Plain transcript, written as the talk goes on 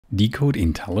Decode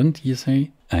in Talend, you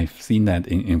say? I've seen that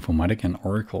in Informatica and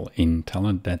Oracle. In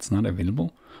Talend, that's not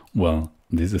available. Well,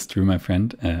 this is true, my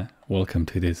friend. Welcome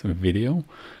to this video.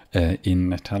 In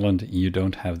Talend, you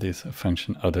don't have this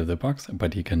function out of the box,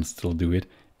 but you can still do it,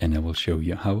 and I will show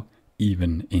you how,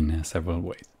 even in several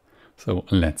ways. So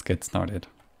let's get started.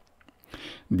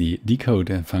 The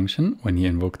decode function, when you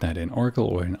invoke that in Oracle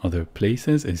or in other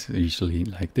places, is usually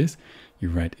like this. You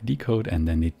write decode and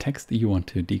then the text you want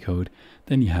to decode.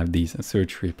 Then you have these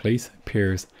search replace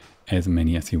pairs, as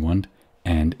many as you want.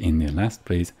 And in the last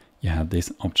place, you have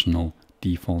this optional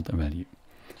default value.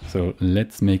 So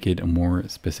let's make it more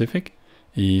specific.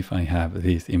 If I have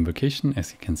this invocation,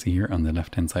 as you can see here on the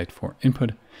left-hand side for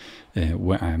input,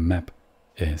 where I map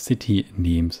city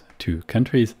names to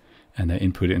countries, and I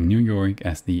input in New York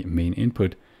as the main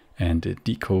input and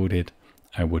decode it,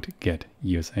 I would get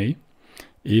USA.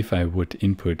 If I would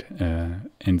input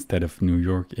instead of New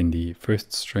York in the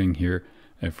first string here,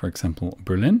 for example,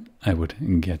 Berlin, I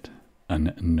would get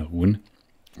unknown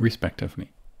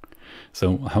respectively.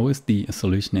 So how is the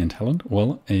solution in Talend?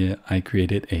 Well, I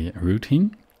created a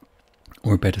routine,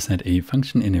 or better said, a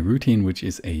function in a routine, which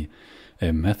is a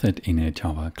method in a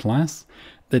Java class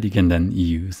that you can then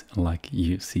use like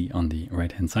you see on the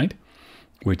right hand side,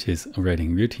 which is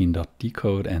writing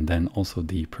routine.decode and then also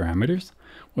the parameters.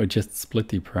 We'll just split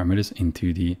the parameters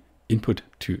into the input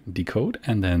to decode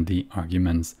and then the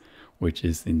arguments, which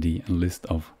is in the list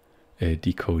of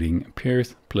decoding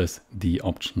pairs plus the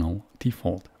optional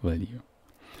default value.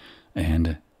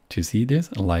 And to see this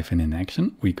live and in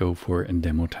action, we go for a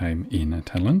demo time in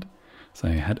Talend. So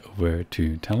I head over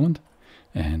to Talend.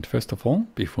 And first of all,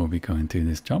 before we go into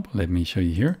this job, let me show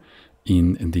you here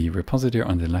in the repository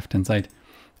on the left hand side,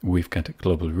 we've got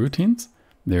global routines.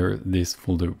 There, this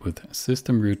folder with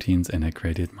system routines, and I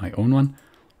created my own one,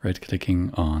 right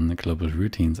clicking on global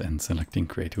routines and selecting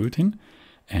create routine.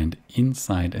 And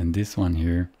inside and this one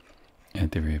here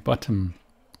at the very bottom,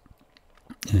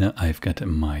 I've got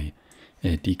my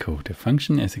decode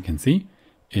function. As you can see,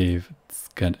 it's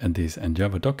got this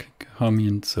Java doc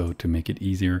comment, so to make it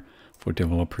easier for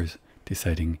developers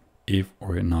deciding if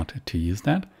or not to use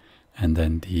that, and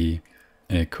then the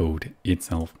code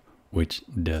itself, which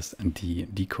does the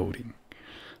decoding.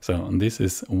 So this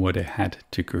is what I had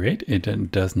to create.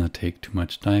 It does not take too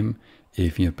much time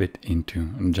if you're a bit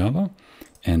into Java.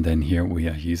 And then here we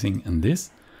are using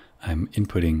this. I'm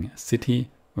inputting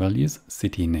city values,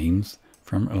 city names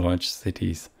from large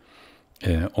cities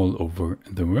all over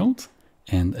the world.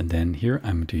 And then here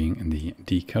I'm doing the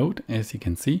decode, as you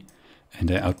can see. And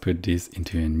I output this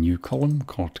into a new column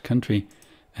called country,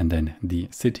 and then the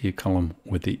city column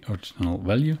with the original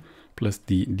value plus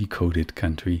the decoded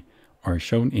country are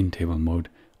shown in table mode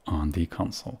on the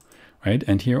console, right?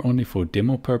 And here only for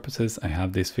demo purposes, I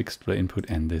have this fixed input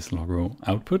and this log row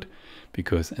output,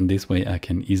 because in this way I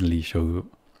can easily show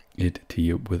it to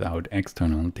you without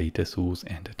external data source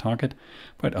and a target.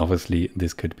 But obviously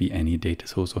this could be any data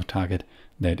source or target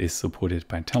that is supported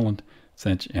by Talend,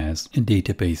 such as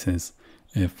databases,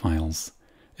 files,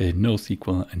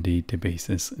 NoSQL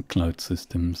databases, cloud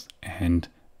systems, and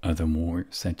other more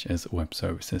such as web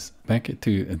services. Back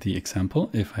to the example,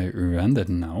 if I run that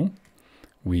now,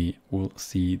 we will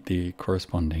see the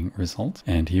corresponding results.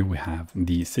 And here we have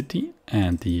the city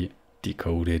and the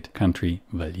decoded country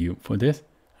value for this.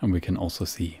 And we can also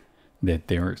see that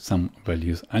there are some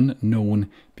values unknown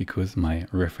because my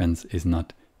reference is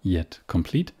not yet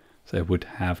complete. So I would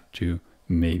have to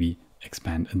maybe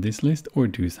expand this list or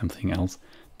do something else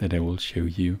that I will show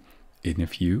you in a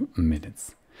few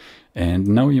minutes. And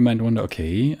now you might wonder,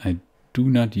 okay, I do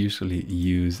not usually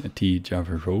use a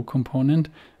Java row component.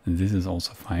 This is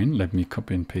also fine. Let me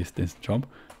copy and paste this job.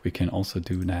 We can also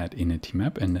do that in a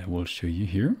tmap, and I will show you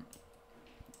here.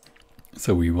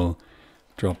 So we will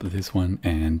drop this one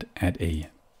and add a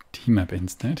tmap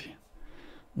instead,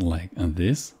 like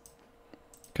this.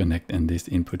 Connect in this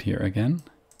input here again.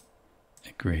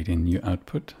 Create a new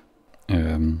output.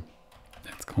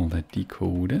 Let's call that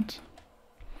decoded.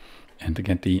 And to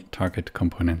get the target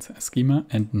components schema,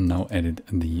 and now edit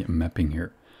the mapping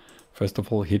here. First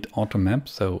of all, hit auto map,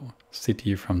 so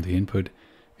city from the input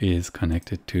is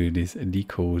connected to this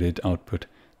decoded output,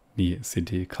 the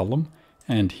city column.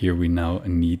 And here we now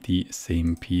need the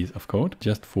same piece of code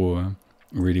just for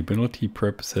readability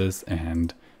purposes,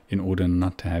 and in order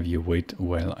not to have you wait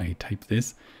while I type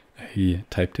this, I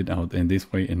typed it out in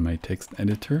this way in my text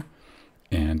editor.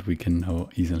 And we can now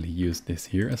easily use this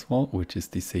here as well, which is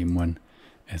the same one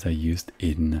as I used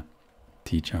in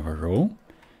Java row.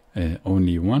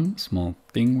 Only one small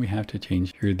thing we have to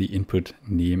change here. The input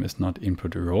name is not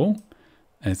input row,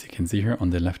 as you can see here on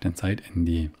the left hand side in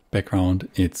the background,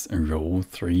 it's row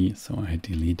 3. So I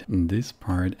delete this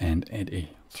part and add a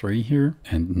 3 here.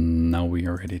 And now we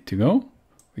are ready to go.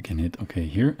 We can hit OK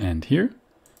here, and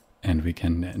we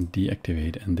can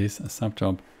deactivate this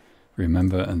subjob.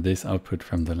 Remember this output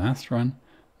from the last run.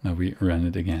 Now we run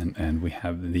it again and we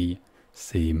have the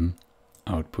same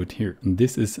output here.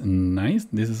 This is nice.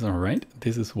 This is all right.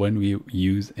 This is when we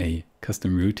use a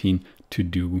custom routine to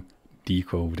do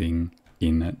decoding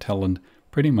in Talend,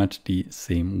 pretty much the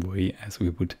same way as we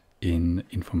would in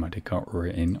Informatica or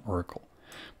in Oracle.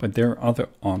 But there are other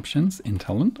options in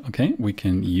Talend. Okay, we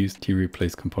can use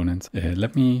t-replace components.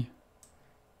 Let me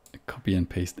copy and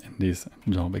paste in this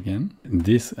job again.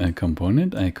 This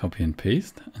component I copy and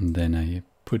paste, and then I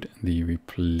put the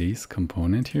replace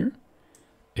component here.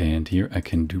 And here I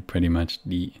can do pretty much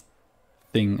the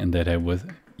thing that I was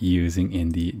using in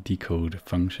the decode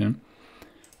function,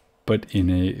 but in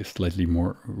a slightly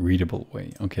more readable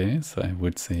way. Okay, so I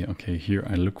would say, okay, here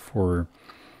I look for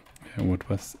what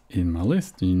was in my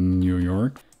list in New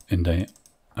York, and I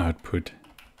output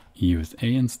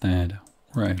USA instead,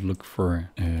 or I look for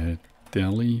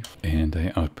Delhi and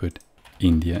I output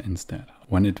India instead.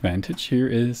 One advantage here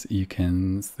is you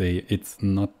can say it's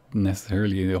not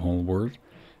necessarily the whole word,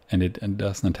 and it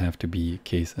does not have to be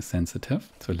case sensitive.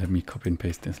 So let me copy and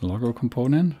paste this logo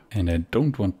component, and I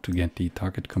don't want to get the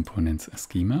target components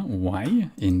schema. Why?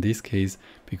 In this case,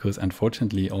 because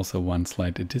unfortunately also one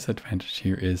slight disadvantage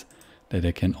here is that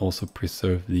I can also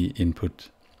preserve the input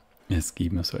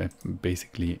schema. So I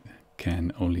basically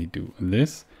can only do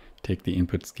this, take the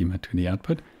input schema to the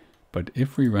output. But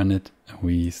if we run it,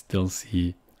 we still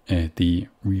see the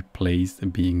replace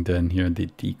being done here, the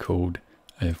decode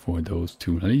for those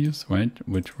two values, right,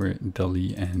 which were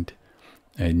Delhi and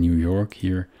New York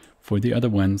here. For the other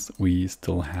ones, we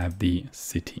still have the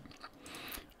city.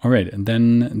 All right, and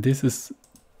then this is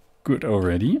good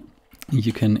already.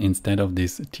 You can, instead of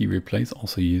this t-replace,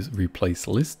 also use replace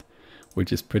list,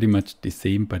 which is pretty much the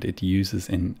same, but it uses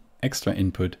an extra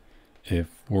input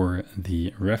for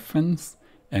the reference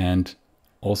and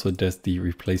also does the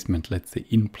replacement, let's say,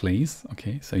 in place.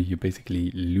 Okay, so you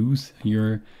basically lose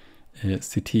your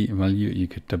city value. You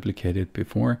could duplicate it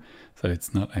before, so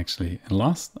it's not actually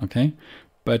lost. Okay,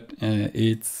 but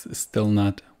it's still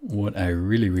not what I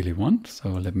really want. So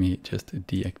let me just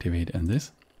deactivate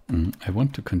this. I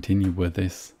want to continue with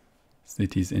this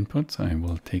city's input, so I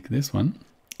will take this one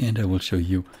and I will show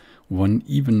you one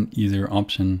even easier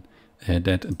option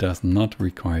that does not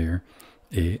require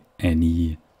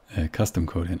any custom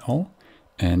code at all,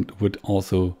 and would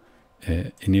also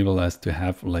enable us to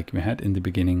have, like we had in the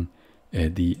beginning,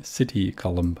 the city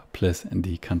column plus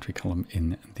the country column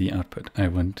in the output. I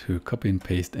want to copy and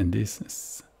paste in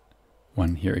this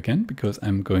one here again, because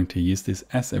I'm going to use this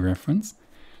as a reference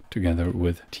together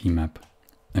with tmap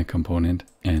component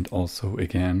and also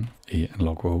again a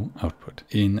logo output.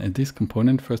 In this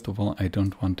component, first of all, I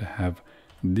don't want to have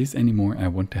this anymore. I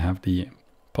want to have the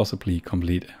possibly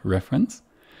complete reference.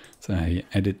 So I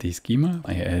added the schema.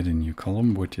 I added a new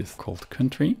column, which is called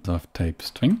country of type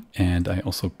string. And I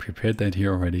also prepared that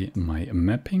here already, my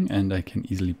mapping, and I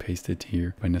can easily paste it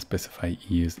here when I specify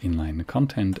use inline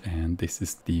content. And this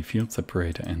is the field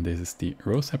separator and this is the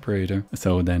row separator.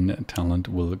 So then Talend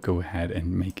will go ahead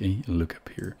and make a lookup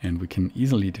here. And we can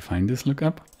easily define this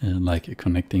lookup, like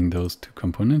connecting those two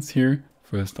components here.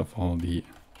 First of all, the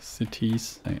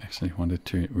cities. I actually wanted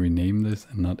to rename this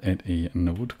and not add a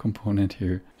node component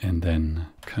here. And then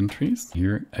countries.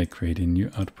 Here I create a new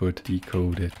output,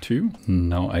 DECODE 2.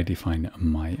 Now I define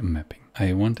my mapping.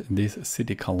 I want this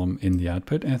city column in the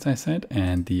output, as I said,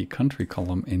 and the country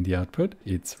column in the output.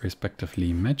 It's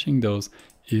respectively matching those.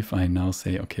 If I now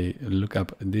say, okay, look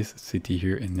up this city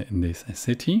here in this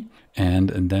city, and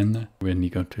then when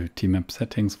you go to tmap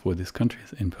settings for this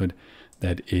country's input,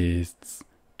 that is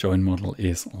join model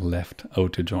is left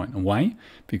auto join. Why?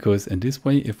 Because in this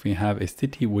way, if we have a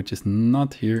city which is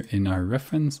not here in our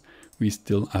reference, we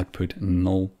still output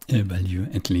null value,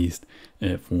 at least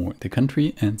for the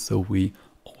country. And so we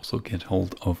also get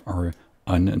hold of our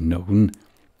unknown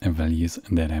values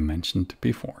that I mentioned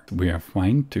before. We are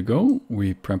fine to go.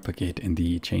 We propagate in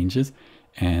the changes.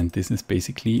 And this is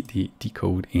basically the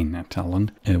decode in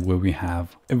Talend, where we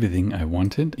have everything I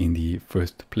wanted in the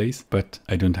first place, but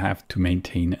I don't have to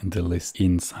maintain the list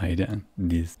inside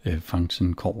this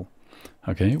function call.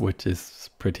 Okay, which is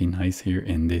pretty nice here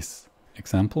in this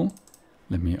example.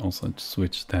 Let me also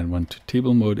switch that one to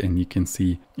table mode, and you can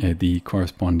see the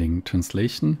corresponding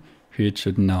translation. Here it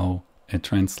should now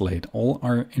translate all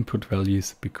our input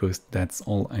values, because that's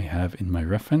all I have in my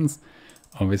reference.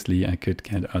 Obviously, I could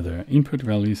get other input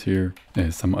values here,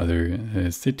 some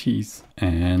other cities,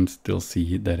 and still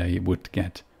see that I would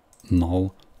get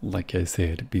null, like I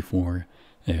said before,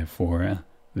 for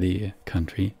the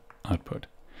country output.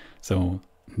 So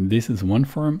this is one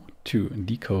form to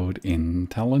decode in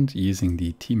Talend using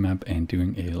the tmap and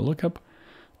doing a lookup.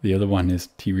 The other one is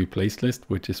t-replace list,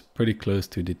 which is pretty close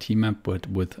to the tmap, but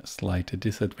with slight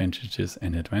disadvantages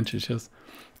and advantages,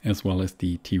 as well as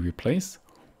the t-replace.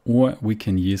 Or we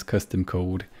can use custom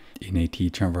code in a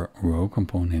tjava row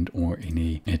component or in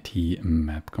a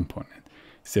tmap component.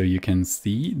 So you can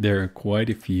see there are quite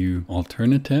a few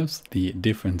alternatives. The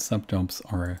different subjobs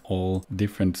are all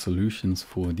different solutions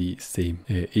for the same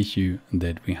issue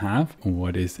that we have.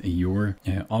 What is your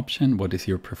option? What is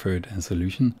your preferred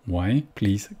solution? Why?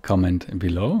 Please comment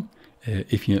below.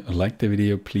 If you liked the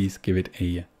video, please give it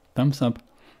a thumbs up.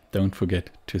 Don't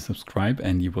forget to subscribe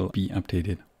and you will be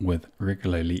updated with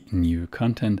regularly new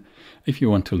content. If you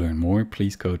want to learn more,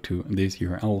 please go to this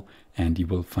URL and you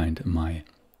will find my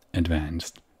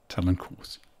advanced Talend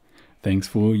course. Thanks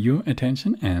for your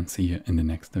attention and see you in the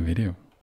next video.